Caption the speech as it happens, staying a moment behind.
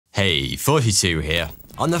Hey, 42 here.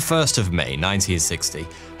 On the 1st of May 1960,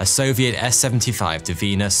 a Soviet S-75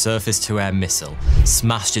 Dvina surface-to-air missile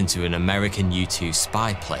smashed into an American U-2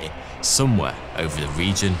 spy plane somewhere over the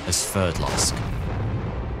region of Sverdlovsk.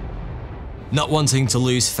 Not wanting to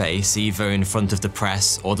lose face either in front of the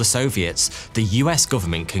press or the Soviets, the US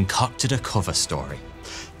government concocted a cover story,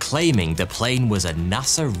 claiming the plane was a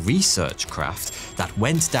NASA research craft that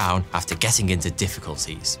went down after getting into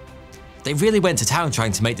difficulties. They really went to town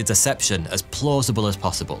trying to make the deception as plausible as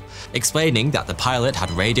possible, explaining that the pilot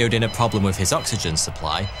had radioed in a problem with his oxygen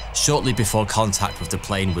supply shortly before contact with the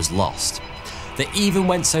plane was lost. They even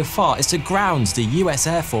went so far as to ground the US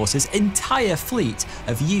Air Force's entire fleet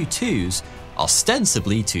of U-2s,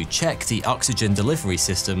 ostensibly to check the oxygen delivery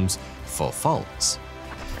systems for faults.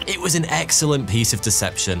 It was an excellent piece of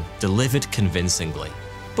deception, delivered convincingly.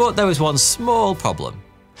 But there was one small problem.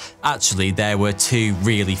 Actually, there were two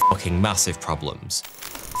really fucking massive problems.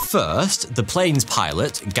 First, the plane's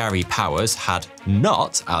pilot, Gary Powers, had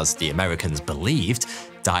not, as the Americans believed,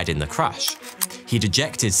 died in the crash. He'd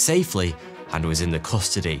ejected safely and was in the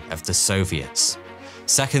custody of the Soviets.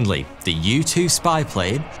 Secondly, the U-2 spy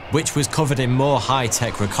plane, which was covered in more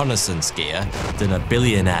high-tech reconnaissance gear than a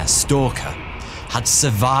billionaire stalker, had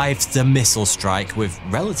survived the missile strike with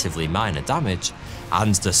relatively minor damage,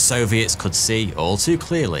 and the Soviets could see all too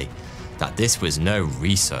clearly that this was no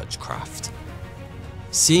research craft.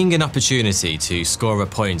 Seeing an opportunity to score a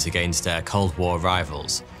point against their Cold War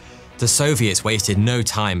rivals, the Soviets wasted no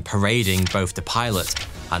time parading both the pilot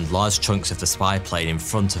and large chunks of the spy plane in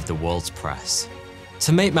front of the world's press.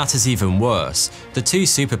 To make matters even worse, the two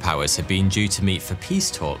superpowers had been due to meet for peace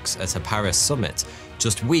talks at a Paris summit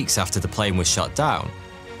just weeks after the plane was shot down.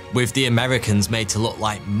 With the Americans made to look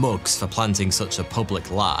like mugs for planting such a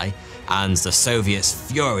public lie, and the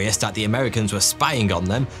Soviets furious that the Americans were spying on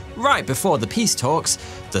them right before the peace talks,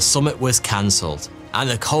 the summit was cancelled, and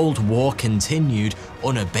the Cold War continued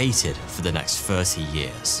unabated for the next 30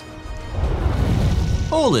 years.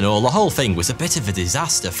 All in all, the whole thing was a bit of a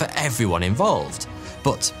disaster for everyone involved.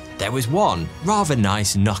 But there was one rather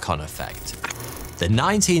nice knock-on effect. The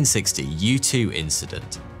 1960 U-2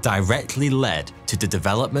 incident directly led to the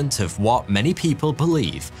development of what many people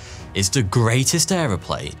believe is the greatest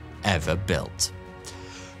aeroplane ever built.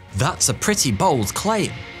 That's a pretty bold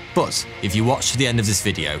claim, but if you watch to the end of this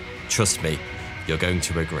video, trust me, you're going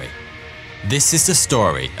to agree. This is the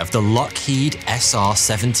story of the Lockheed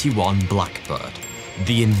SR-71 Blackbird,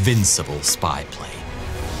 the invincible spy plane.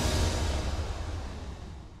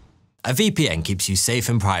 A VPN keeps you safe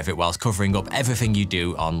and private whilst covering up everything you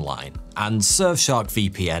do online. And Surfshark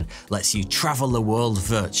VPN lets you travel the world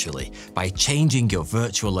virtually by changing your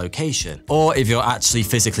virtual location. Or if you're actually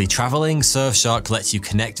physically traveling, Surfshark lets you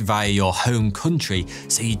connect via your home country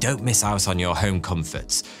so you don't miss out on your home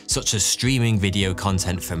comforts, such as streaming video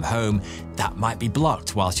content from home that might be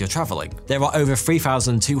blocked whilst you're traveling. There are over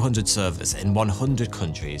 3,200 servers in 100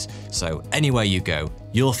 countries, so anywhere you go,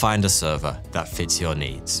 you'll find a server that fits your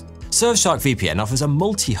needs. Surfshark VPN offers a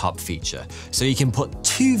multi-hop feature, so you can put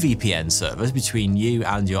two VPN servers between you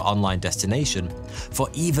and your online destination for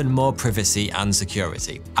even more privacy and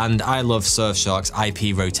security. And I love Surfshark's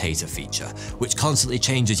IP rotator feature, which constantly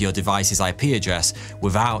changes your device's IP address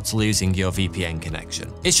without losing your VPN connection.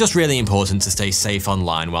 It's just really important to stay safe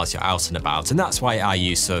online whilst you're out and about, and that's why I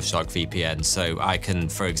use Surfshark VPN, so I can,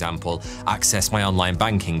 for example, access my online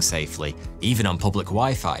banking safely, even on public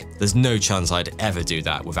Wi-Fi. There's no chance I'd ever do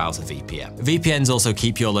that without a VPN. VPNs also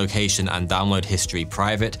keep your location and download history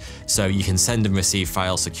private, so you can send and receive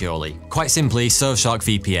files securely. Quite simply, Surfshark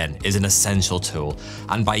VPN is an essential tool,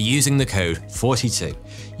 and by using the code 42,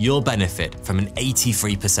 you'll benefit from an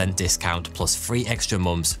 83% discount plus 3 extra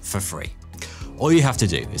months for free. All you have to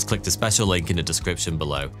do is click the special link in the description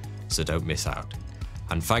below, so don't miss out.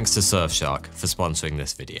 And thanks to Surfshark for sponsoring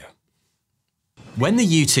this video. When the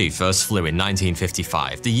U-2 first flew in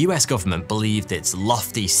 1955, the US government believed its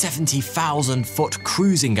lofty 70,000-foot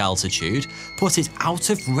cruising altitude put it out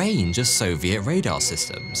of range of Soviet radar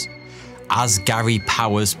systems. As Gary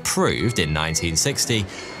Powers proved in 1960,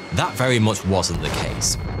 that very much wasn't the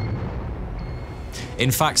case.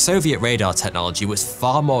 In fact, Soviet radar technology was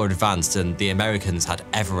far more advanced than the Americans had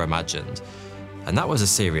ever imagined. And that was a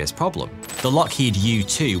serious problem. The Lockheed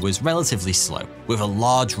U-2 was relatively slow, with a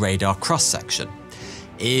large radar cross-section.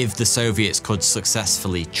 If the Soviets could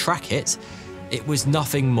successfully track it, it was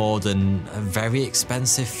nothing more than a very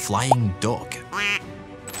expensive flying duck.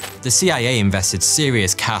 The CIA invested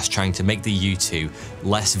serious cash trying to make the U-2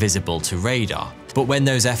 less visible to radar, but when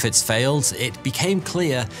those efforts failed, it became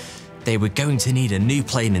clear they were going to need a new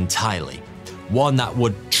plane entirely, one that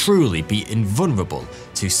would truly be invulnerable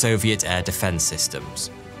to Soviet air defense systems.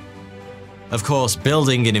 Of course,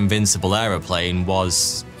 building an invincible aeroplane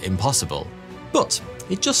was impossible, but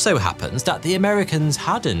it just so happens that the Americans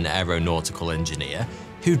had an aeronautical engineer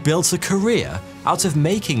who'd built a career out of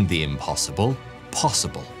making the impossible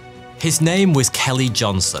possible. His name was Kelly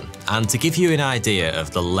Johnson, and to give you an idea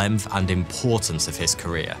of the length and importance of his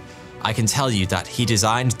career, I can tell you that he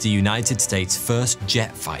designed the United States' first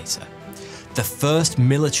jet fighter, the first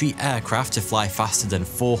military aircraft to fly faster than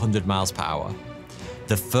 400 miles per hour,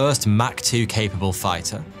 the first Mach 2 capable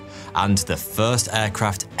fighter, and the first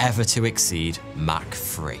aircraft ever to exceed Mach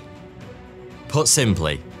 3. Put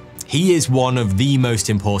simply, he is one of the most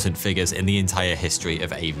important figures in the entire history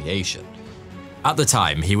of aviation. At the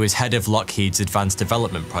time, he was head of Lockheed's Advanced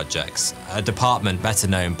Development Projects, a department better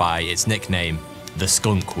known by its nickname, the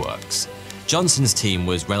Skunk Works. Johnson's team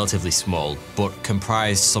was relatively small, but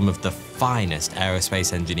comprised some of the finest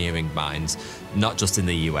aerospace engineering minds, not just in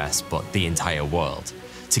the US, but the entire world.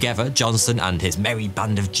 Together, Johnson and his merry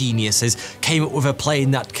band of geniuses came up with a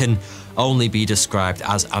plane that can only be described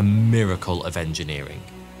as a miracle of engineering.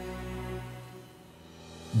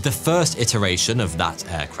 The first iteration of that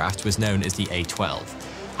aircraft was known as the A-12,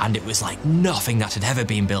 and it was like nothing that had ever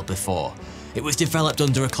been built before. It was developed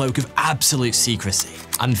under a cloak of absolute secrecy,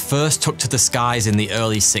 and first took to the skies in the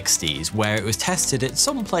early 60s, where it was tested at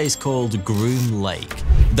some place called Groom Lake,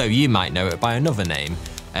 though you might know it by another name,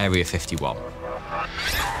 Area 51.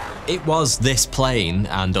 It was this plane,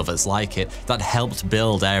 and others like it, that helped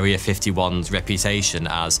build Area 51's reputation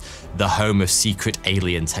as the home of secret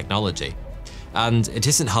alien technology. And it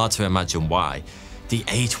isn't hard to imagine why. The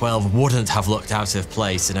A-12 wouldn't have looked out of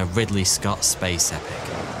place in a Ridley Scott space epic.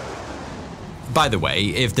 By the way,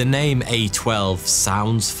 if the name A-12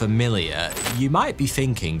 sounds familiar, you might be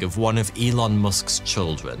thinking of one of Elon Musk's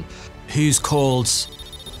children, who's called,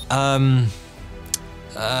 yeah,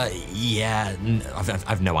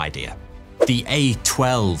 I've no idea. The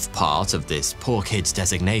A-12 part of this poor kid's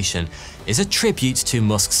designation is a tribute to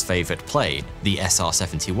Musk's favourite plane, the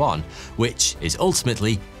SR-71, which is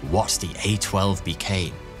ultimately what the A-12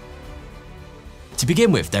 became. To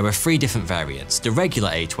begin with, there were 3 different variants. The regular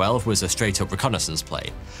A-12 was a straight-up reconnaissance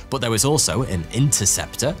plane, but there was also an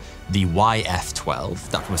interceptor, the YF-12,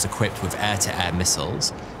 that was equipped with air-to-air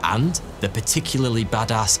missiles, and the particularly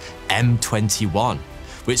badass M21,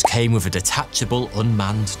 which came with a detachable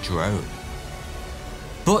unmanned drone.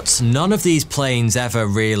 But none of these planes ever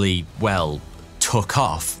really, well, took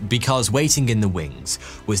off, because waiting in the wings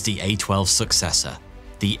was the A-12's successor,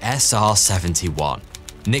 the SR-71,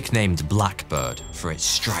 nicknamed Blackbird for its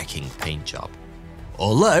striking paint job.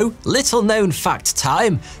 Although, little known fact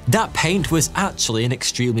time, that paint was actually an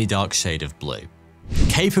extremely dark shade of blue.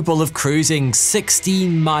 Capable of cruising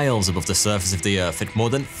 16 miles above the surface of the Earth at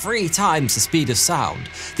more than 3 times the speed of sound,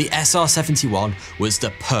 the SR-71 was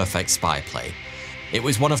the perfect spy plane. It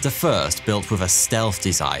was one of the first built with a stealth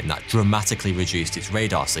design that dramatically reduced its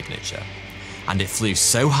radar signature. And it flew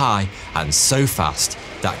so high and so fast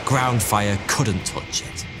that ground fire couldn't touch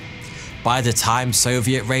it. By the time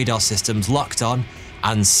Soviet radar systems locked on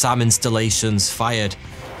and SAM installations fired,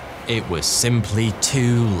 it was simply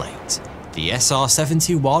too late. The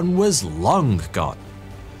SR-71 was long gone.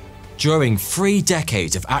 During 3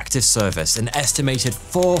 decades of active service, an estimated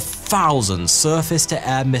 4,000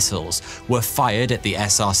 surface-to-air missiles were fired at the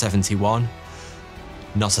SR-71.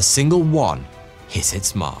 Not a single one hit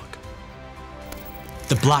its mark.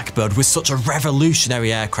 The Blackbird was such a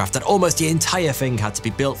revolutionary aircraft that almost the entire thing had to be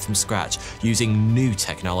built from scratch using new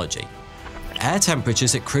technology. Air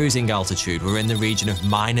temperatures at cruising altitude were in the region of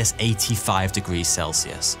 -85 degrees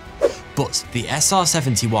Celsius. But the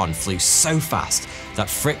SR-71 flew so fast that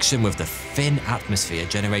friction with the thin atmosphere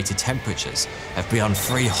generated temperatures of beyond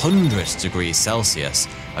 300 degrees Celsius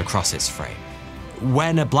across its frame.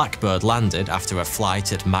 When a Blackbird landed after a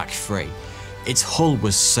flight at Mach 3, its hull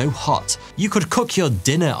was so hot you could cook your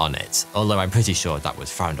dinner on it, although I'm pretty sure that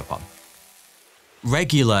was frowned upon.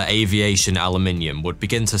 Regular aviation aluminium would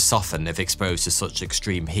begin to soften if exposed to such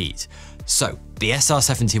extreme heat, so the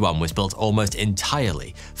SR-71 was built almost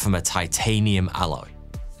entirely from a titanium alloy.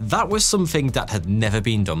 That was something that had never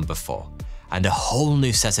been done before, and a whole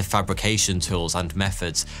new set of fabrication tools and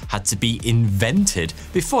methods had to be invented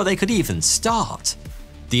before they could even start.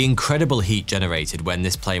 The incredible heat generated when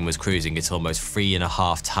this plane was cruising at almost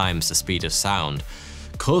 3.5 times the speed of sound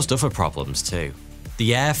caused other problems too.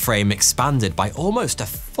 The airframe expanded by almost a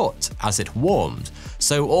foot as it warmed,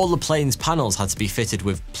 so all the plane's panels had to be fitted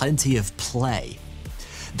with plenty of play.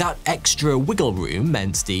 That extra wiggle room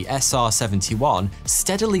meant the SR-71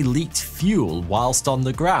 steadily leaked fuel whilst on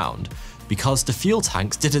the ground, because the fuel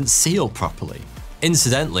tanks didn't seal properly.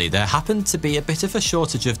 Incidentally, there happened to be a bit of a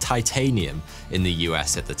shortage of titanium in the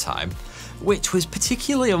US at the time, which was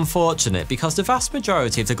particularly unfortunate because the vast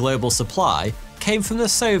majority of the global supply came from the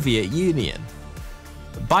Soviet Union.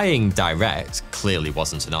 Buying direct clearly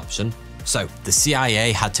wasn't an option, so the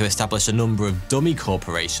CIA had to establish a number of dummy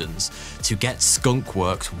corporations to get Skunk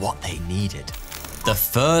Works what they needed. The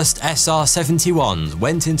first SR-71s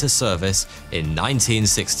went into service in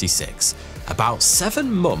 1966, about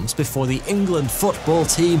 7 months before the England football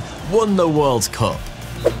team won the World Cup.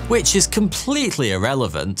 Which is completely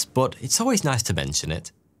irrelevant, but it's always nice to mention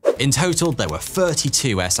it. In total, there were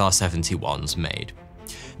 32 SR-71s made.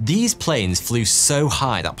 These planes flew so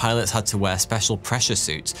high that pilots had to wear special pressure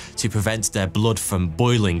suits to prevent their blood from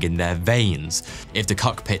boiling in their veins if the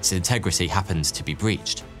cockpit's integrity happened to be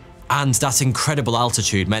breached. And that incredible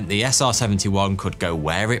altitude meant the SR-71 could go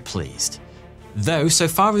where it pleased. Though, so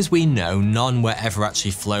far as we know, none were ever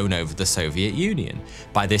actually flown over the Soviet Union.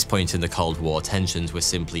 By this point in the Cold War, tensions were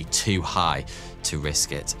simply too high to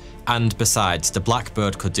risk it. And besides, the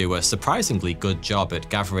Blackbird could do a surprisingly good job at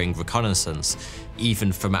gathering reconnaissance,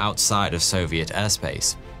 even from outside of Soviet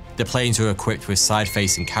airspace. The planes were equipped with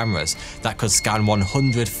side-facing cameras that could scan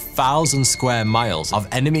 100,000 square miles of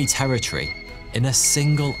enemy territory in a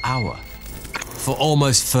single hour. For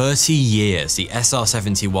almost 30 years, the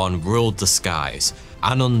SR-71 ruled the skies,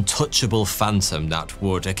 an untouchable phantom that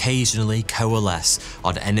would occasionally coalesce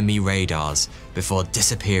on enemy radars before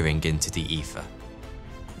disappearing into the ether.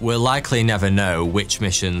 We'll likely never know which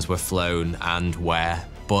missions were flown and where,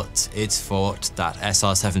 but it's thought that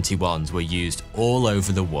SR-71s were used all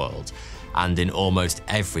over the world and in almost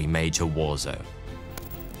every major war zone.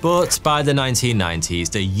 But by the 1990s,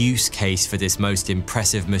 the use case for this most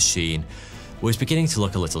impressive machine was beginning to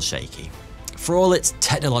look a little shaky. For all its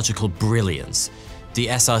technological brilliance, the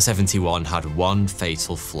SR-71 had one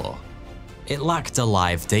fatal flaw. It lacked a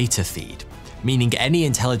live data feed, meaning any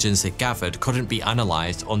intelligence it gathered couldn't be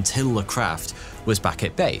analysed until the craft was back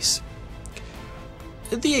at base.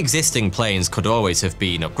 The existing planes could always have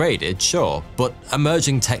been upgraded, sure, but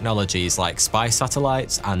emerging technologies like spy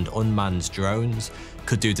satellites and unmanned drones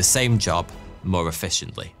could do the same job more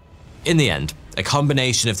efficiently. In the end, a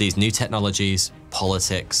combination of these new technologies,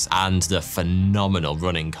 politics, and the phenomenal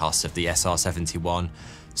running costs of the SR-71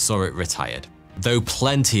 saw it retired. Though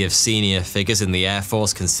plenty of senior figures in the Air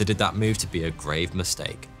Force considered that move to be a grave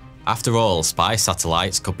mistake. After all, spy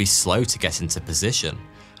satellites could be slow to get into position,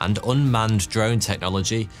 and unmanned drone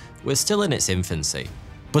technology was still in its infancy.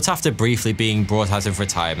 But after briefly being brought out of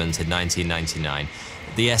retirement in 1999,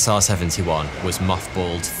 the SR-71 was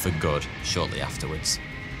mothballed for good shortly afterwards.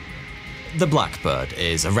 The Blackbird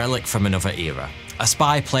is a relic from another era, a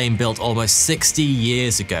spy plane built almost 60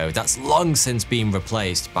 years ago that's long since been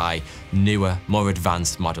replaced by newer, more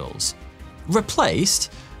advanced models.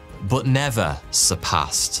 Replaced, but never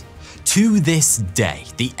surpassed. To this day,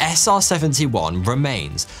 the SR-71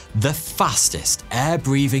 remains the fastest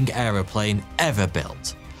air-breathing aeroplane ever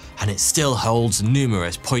built, and it still holds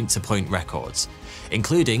numerous point-to-point records,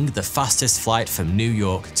 including the fastest flight from New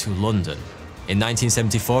York to London. In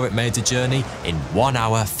 1974, it made the journey in 1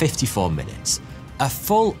 hour 54 minutes, a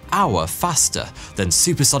full hour faster than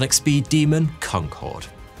supersonic speed demon Concorde.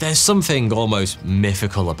 There's something almost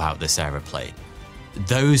mythical about this aeroplane.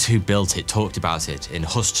 Those who built it talked about it in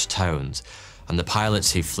hushed tones, and the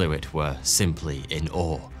pilots who flew it were simply in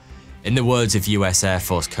awe. In the words of US Air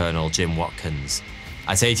Force Colonel Jim Watkins,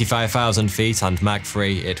 at 85,000 feet and Mach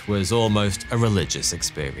 3, it was almost a religious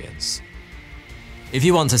experience. If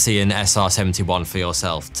you want to see an SR-71 for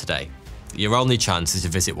yourself today, your only chance is to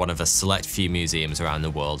visit one of a select few museums around the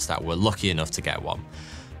world that were lucky enough to get one.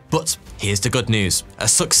 But here's the good news, a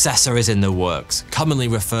successor is in the works. Commonly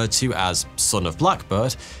referred to as Son of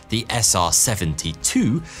Blackbird, the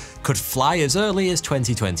SR-72 could fly as early as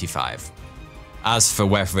 2025. As for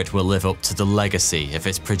whether it will live up to the legacy of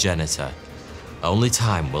its progenitor, only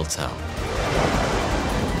time will tell.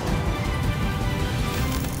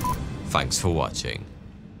 Thanks for watching.